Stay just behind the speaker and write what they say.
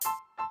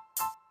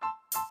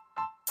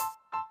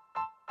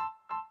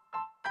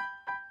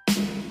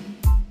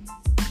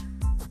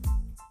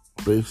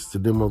Praise the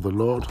name of the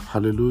Lord.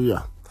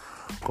 Hallelujah.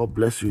 God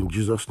bless you in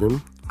Jesus'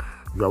 name.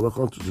 You are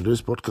welcome to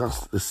today's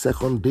podcast, the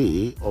second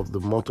day of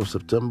the month of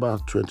September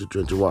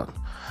 2021.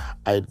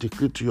 I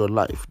decree to your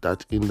life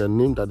that in the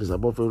name that is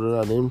above every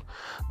other name,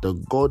 the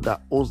God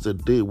that owns the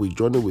day will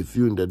journey with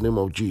you in the name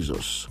of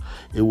Jesus.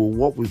 It will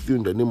walk with you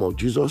in the name of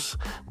Jesus.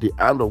 The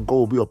hand of God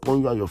will be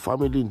upon you and your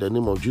family in the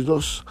name of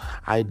Jesus.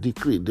 I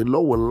decree the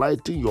Lord will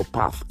lighten your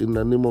path in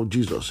the name of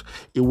Jesus.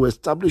 It will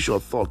establish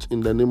your thoughts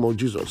in the name of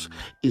Jesus.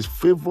 His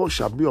favor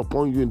shall be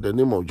upon you in the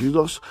name of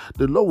Jesus.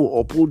 The Lord will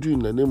uphold you in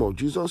the name of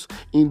Jesus.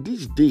 In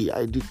this day,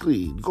 I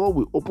decree God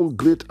will open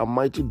great and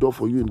mighty door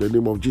for you in the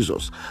name of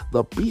Jesus.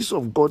 The peace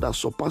of God that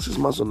surpasses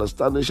man's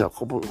understanding shall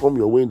come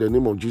your way in the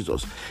name of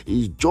Jesus.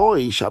 His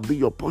joy shall be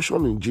your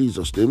portion in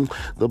Jesus' name.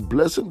 The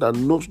blessing that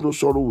knows no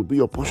sorrow will be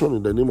your portion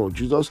in the name of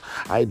Jesus.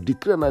 I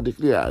declare and I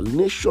declare,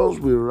 nations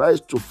will rise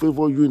to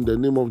favor you in the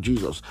name of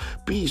Jesus.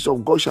 Peace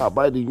of God shall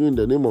abide in you in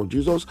the name of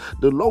Jesus.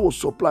 The Lord will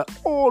supply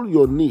all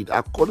your need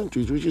according to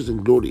his riches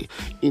in glory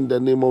in the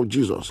name of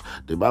Jesus.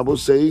 The Bible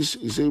says,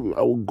 he said,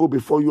 I will go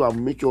before you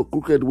and make your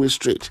crooked way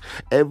straight.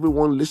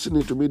 Everyone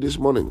listening to me this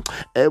morning,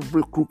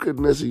 every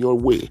crookedness in your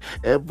way,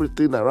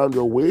 everything around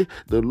your way,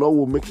 the Lord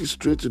will make it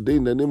straight today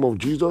in the name of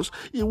Jesus.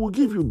 He will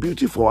give you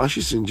beauty for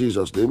ashes in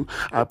Jesus' name.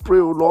 I pray,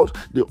 oh Lord,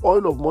 the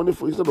oil of money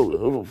for instead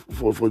of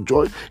for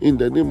joy in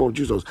the name of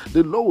Jesus.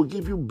 The Lord will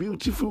give you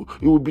beautiful,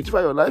 He will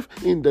beautify your life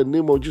in the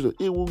name of Jesus.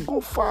 He will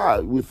go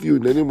far with you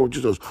in the name of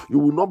Jesus. You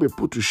will not be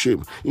put to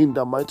shame in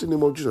the mighty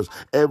name of Jesus.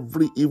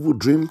 Every evil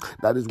dream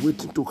that is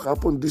waiting to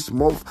happen this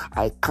month,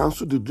 I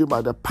cancel the dream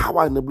by the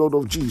power and the blood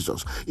of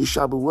Jesus. It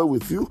shall be well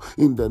with you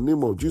in the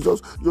name of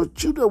Jesus. Your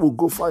children will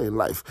go far in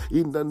life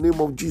in the name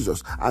of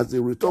Jesus. As they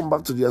return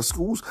back to their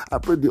schools, I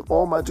pray the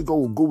Almighty God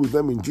will go with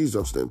them in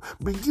Jesus' name.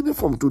 Beginning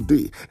from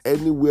today,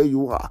 anywhere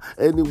you are,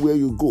 anywhere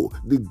you go,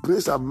 the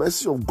grace and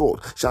mercy of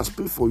God shall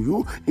speak for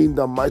you in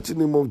the mighty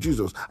name of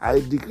Jesus. I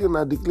declare and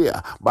I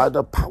declare by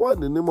the power in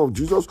the name of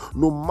Jesus,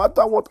 no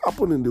matter what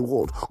happens in the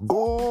world,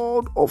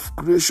 God of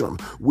creation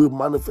will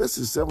manifest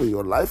himself in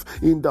your life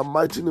in the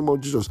mighty name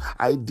of Jesus.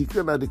 I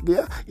declare and I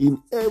declare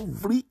in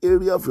every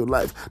area of your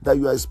life that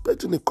you are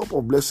expecting a cup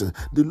of blessing,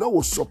 the Lord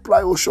will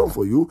supply ocean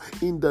for you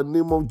in the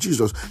name of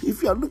Jesus.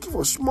 If you are looking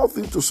for small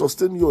things to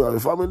sustain you and your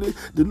family,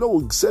 the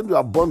Lord will send you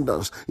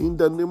abundance in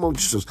the name of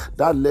Jesus.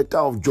 That letter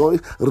of joy,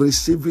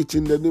 receive it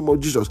in the name of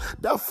Jesus.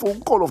 That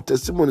phone call of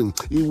testimony,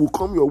 it will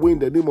come your way in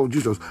the name of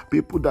Jesus.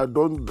 People that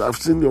don't have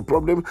seen your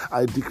problem,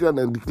 I declare and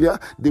I declare,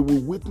 they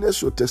will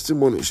witness your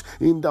testimonies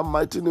in the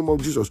mighty name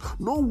of Jesus.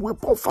 No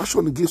weapon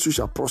fashioned against you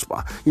shall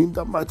prosper in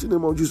the mighty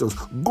name of Jesus.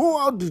 Go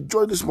out the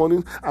joy this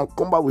morning and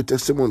come back with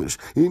testimonies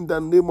in the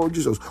name of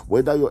Jesus.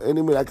 Whether your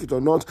enemy like it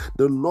or not,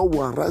 the Lord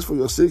will arise for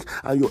your sake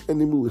and your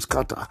enemy will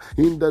scatter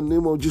in the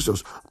name of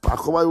Jesus. I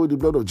cover you with the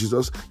blood of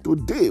Jesus.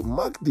 Today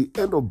mark the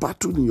end of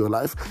battle in your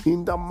life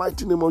in the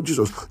mighty name of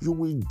Jesus. You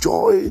will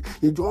joy.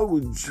 Your joy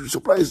will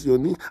surprise your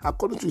need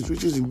according to his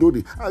riches in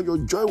glory, and your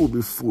joy will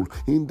be full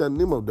in the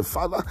name of the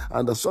Father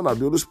and the Son and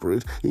the Holy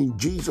Spirit. In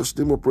Jesus'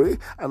 name I pray,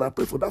 and I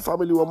pray for that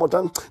family one more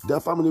time. Their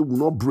family will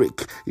not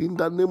break in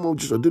the name of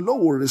Jesus. The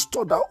Lord will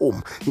restore that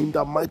home in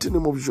the mighty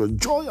name of Jesus.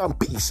 Joy and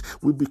peace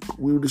will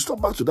restore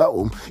back to that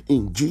home.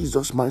 In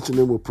Jesus' mighty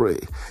name we pray.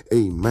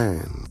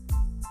 Amen.